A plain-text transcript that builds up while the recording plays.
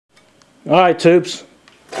Alright, tubes.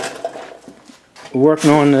 We're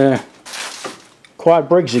working on the quad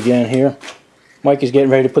Briggs again here. Mike is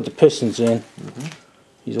getting ready to put the pistons in.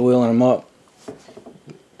 He's wheeling them up.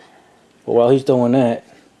 But while he's doing that,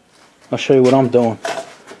 I'll show you what I'm doing.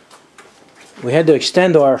 We had to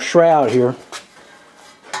extend our shroud here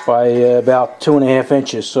by about 2.5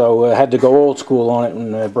 inches, so I had to go old school on it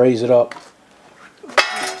and braze it up.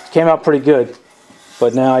 Came out pretty good,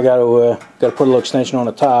 but now I got to put a little extension on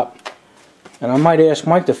the top. And I might ask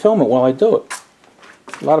Mike to film it while I do it.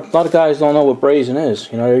 A lot of guys don't know what brazing is.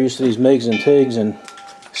 You know, they're used to these MIGs and TIGs and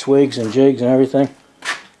swigs and jigs and everything.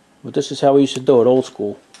 But this is how we used to do it, old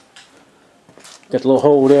school. Got the little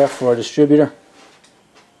hole there for our distributor.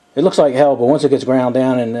 It looks like hell, but once it gets ground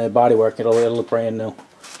down in bodywork, it'll look brand new.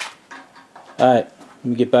 Alright, let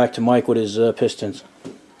me get back to Mike with his pistons.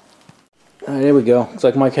 Alright, there we go. Looks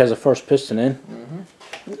like Mike has the first piston in.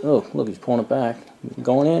 Oh, look, he's pulling it back.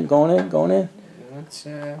 Going in, going in, going in. Let's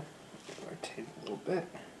rotate a little bit.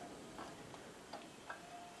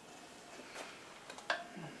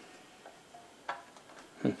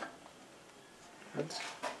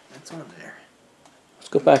 That's on there. Let's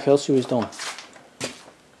go back here, let's see what he's doing.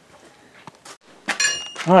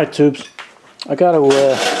 Alright, tubes. I gotta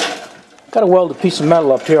weld a piece of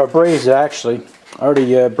metal up here. I brazed it actually. I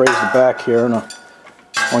already brazed the back here on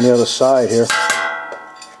the other side here.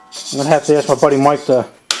 I'm gonna have to ask my buddy Mike to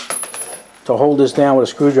hold this down with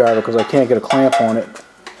a screwdriver because I can't get a clamp on it,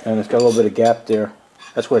 and it's got a little bit of gap there.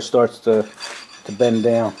 That's where it starts to bend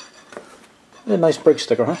down. A nice brake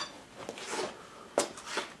sticker, huh?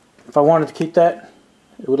 If I wanted to keep that,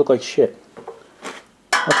 it would look like shit.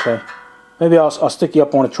 Okay, maybe I'll stick you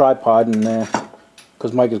up on a tripod, and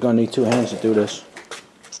because Mike is gonna need 2 hands to do this.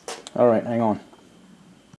 All right, hang on.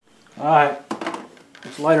 All right,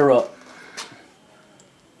 let's light her up.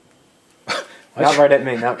 Not right at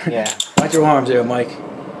me, no, yeah. Watch your arms there, Mike. It's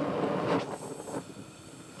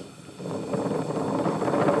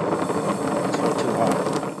a little too hot.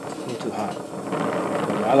 A little too hot.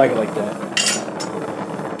 I like it like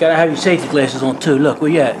that. Gotta have your safety glasses on too. Look, where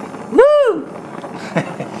you at? Woo!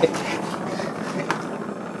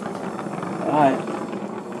 Alright.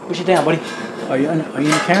 Push it down, buddy. Are you in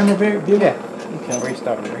the camera view? Yeah. Okay, where you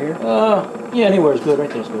starting over here? Yeah, anywhere is good. Right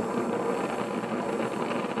there is good.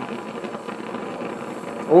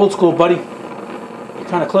 Old school, buddy. You're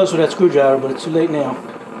kind of close with that screwdriver, but it's too late now.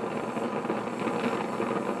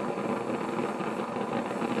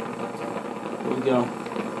 There we go.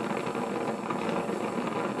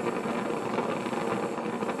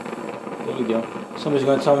 There we go. Somebody's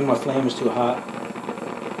going to tell me my flame is too hot.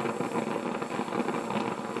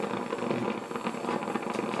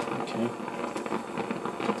 Okay.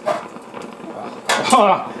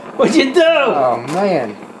 Oh, what'd you do? Oh,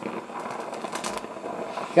 man.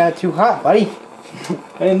 Got it too hot, buddy.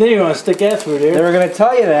 I didn't think you were going to stick that through there. They were going to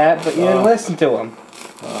tell you that, but you didn't listen to them.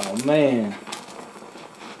 Oh, man.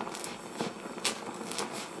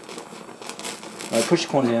 Alright, push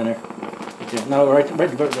the corner down there. Right there. No, right in. There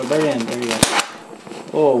you go.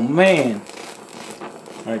 Oh, man.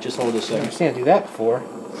 Alright, just hold it a second. I've seen it do that before.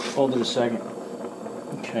 Hold it a second.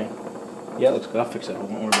 Okay. Yeah, it looks good. I'll fix that.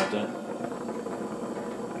 Don't worry about that.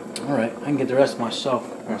 Alright, I can get the rest myself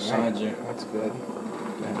on the sides there. That's good.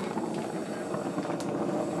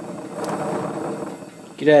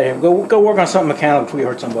 Get out of here. Go work on something mechanical before you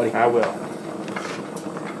hurt somebody. I will.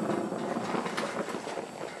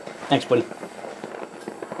 Thanks, buddy.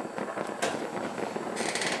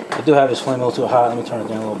 I do have his flame a little too hot. Let me turn it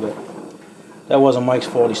down a little bit. That wasn't Mike's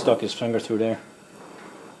fault. He stuck his finger through there.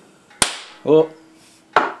 Oh.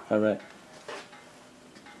 Alright.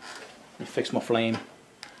 Let me fix my flame.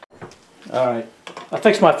 Alright. I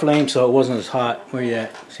fixed my flame so it wasn't as hot. Where you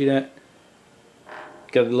at? See that?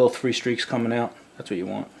 Got the little 3 streaks coming out. That's what you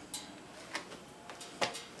want.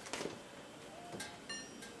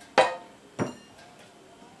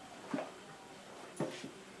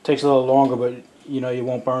 Takes a little longer, but you know you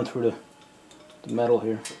won't burn through the metal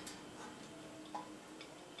here.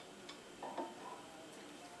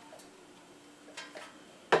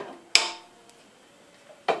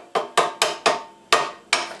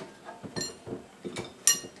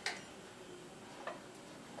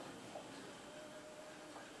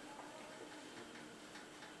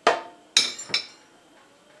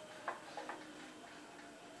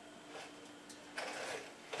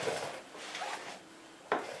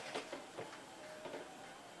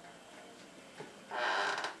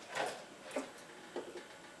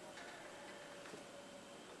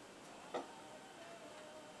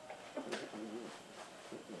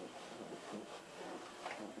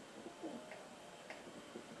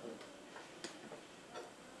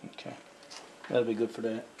 That'll be good for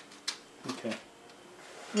that. Okay.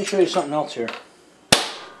 Let me show you something else here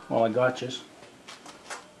while I got you.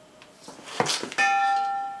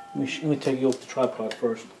 Let me take you off the tripod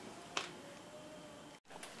first.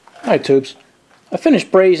 Alright, tubes. I finished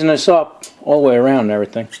brazing this up all the way around and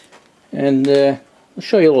everything. And I'll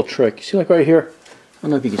show you a little trick. See, like right here, I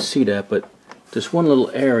don't know if you can see that, but this one little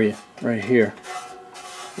area right here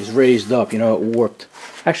is raised up. You know, it warped.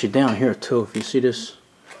 Actually, down here too, if you see this,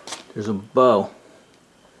 there's a bow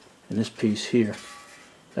in this piece here.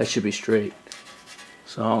 That should be straight.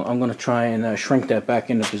 So I'm going to try and shrink that back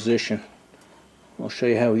into position. I'll show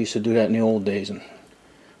you how we used to do that in the old days, and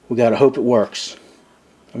we got to hope it works.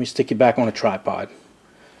 Let me stick you back on a tripod.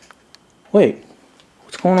 Wait,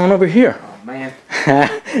 what's going on over here? Oh man.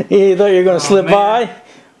 You thought you were going to slip by?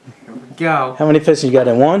 Here we go. How many pistons you got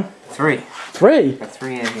in? 1? 3. 3? Got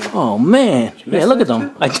 3 in here. Oh man. Yeah, look at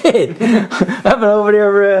them. I did. I've been over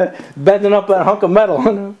there bending up that hunk of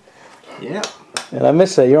metal. Yep. And I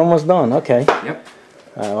missed that. You're almost done. Okay. Yep.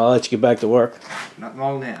 Alright, well, I'll let you get back to work. Not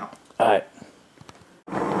long now. Alright.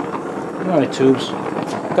 Alright, tubes.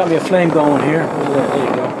 Got me a flame going here. There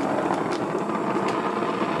you go.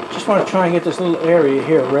 Just want to try and get this little area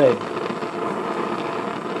here red.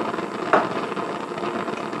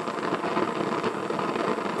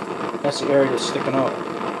 That's the area that's sticking up.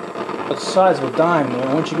 But the size of a dime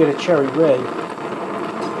there, once you get a cherry red,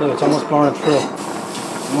 look, it's almost burning through.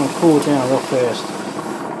 I'm going to cool it down real fast.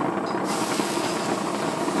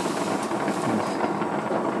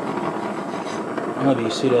 I don't know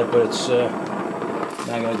if you see that, but it's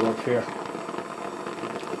now I gotta go up here.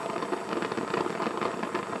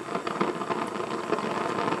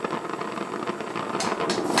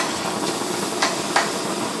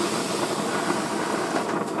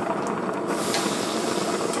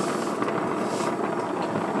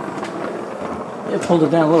 Yeah, pulled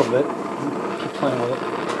it down a little bit. Keep playing with it.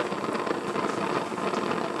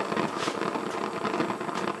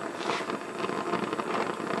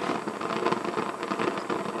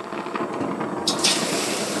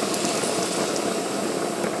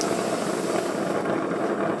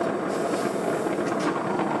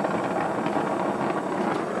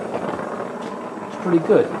 Pretty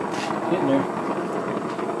good. Getting there.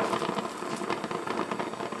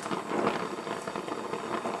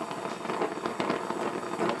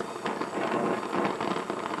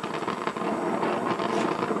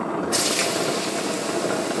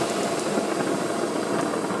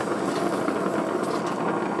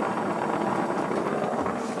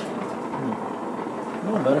 A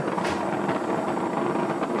little better.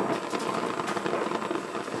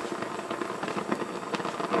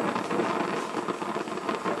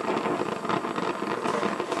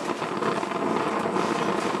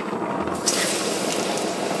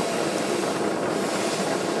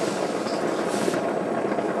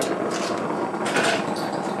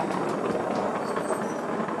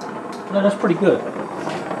 No, that's pretty good.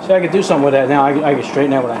 See, I could do something with that now. I could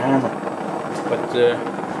straighten that with a hammer. But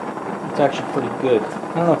it's actually pretty good.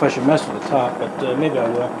 I don't know if I should mess with the top, but maybe I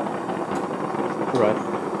will. Right.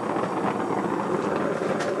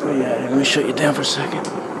 Oh yeah, let me shut you down for a second.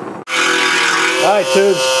 Alright,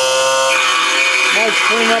 tubes. Mike's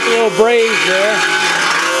cleaning up a little braze there.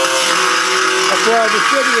 That's where our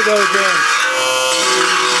distributor goes in.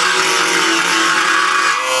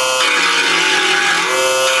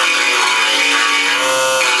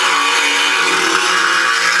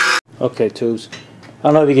 Okay, tubes. I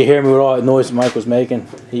don't know if you can hear me with all that noise Mike was making.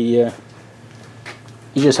 He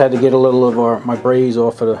just had to get a little of my braze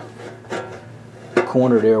off of the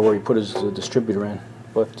corner there where he put his distributor in.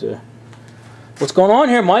 But what's going on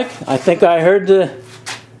here, Mike? I think I heard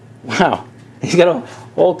wow, he's got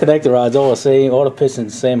all connector rods all the same, all the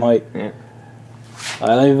pistons the same height. Yeah. All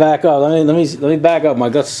right, let me back up. Let me back up,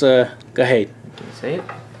 Mike. Let's go ahead. Can you see it?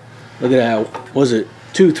 Look at that. What was it?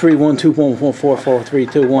 2 3 1 2 1 4 4 4 3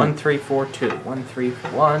 2 1 1 3 4 2 1 3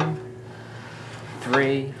 1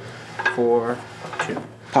 3 4 2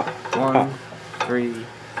 pop 1 pop. 3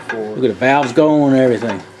 4. Look at the valves going and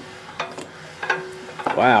everything.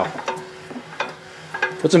 Wow.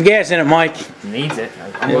 Put some gas in it, Mike. Needs it.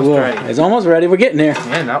 Almost ready. It's almost ready. We're getting there.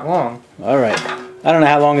 Yeah, not long. All right. I don't know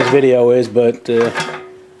how long this video is, but I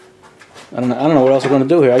don't know what else we're going to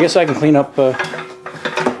do here. I guess I can clean up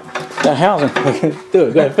that housing. Do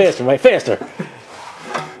it. Go ahead, faster, Mike. Faster.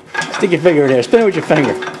 Stick your finger in there. Spin it with your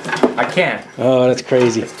finger. I can't. Oh, that's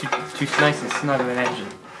crazy. It's too nice and snug of an engine.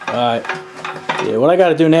 All right. Yeah, what I got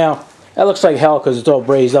to do now, that looks like hell because it's all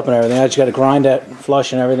brazed up and everything. I just got to grind that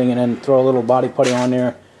flush and everything and then throw a little body putty on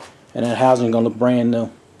there, and that housing is going to look brand new.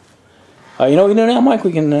 You know what we can do now, Mike?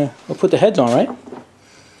 We can we'll put the heads on, right?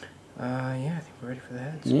 Yeah, I think we're ready for the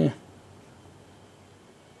heads. Yeah.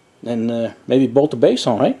 And maybe bolt the base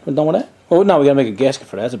on, right? We're done with that? Oh, no, we gotta make a gasket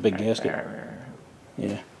for that. That's a big gasket.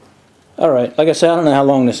 Yeah. Alright, like I said, I don't know how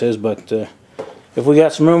long this is, but if we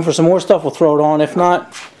got some room for some more stuff, we'll throw it on. If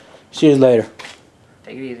not, see you later.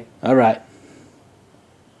 Take it easy. Alright.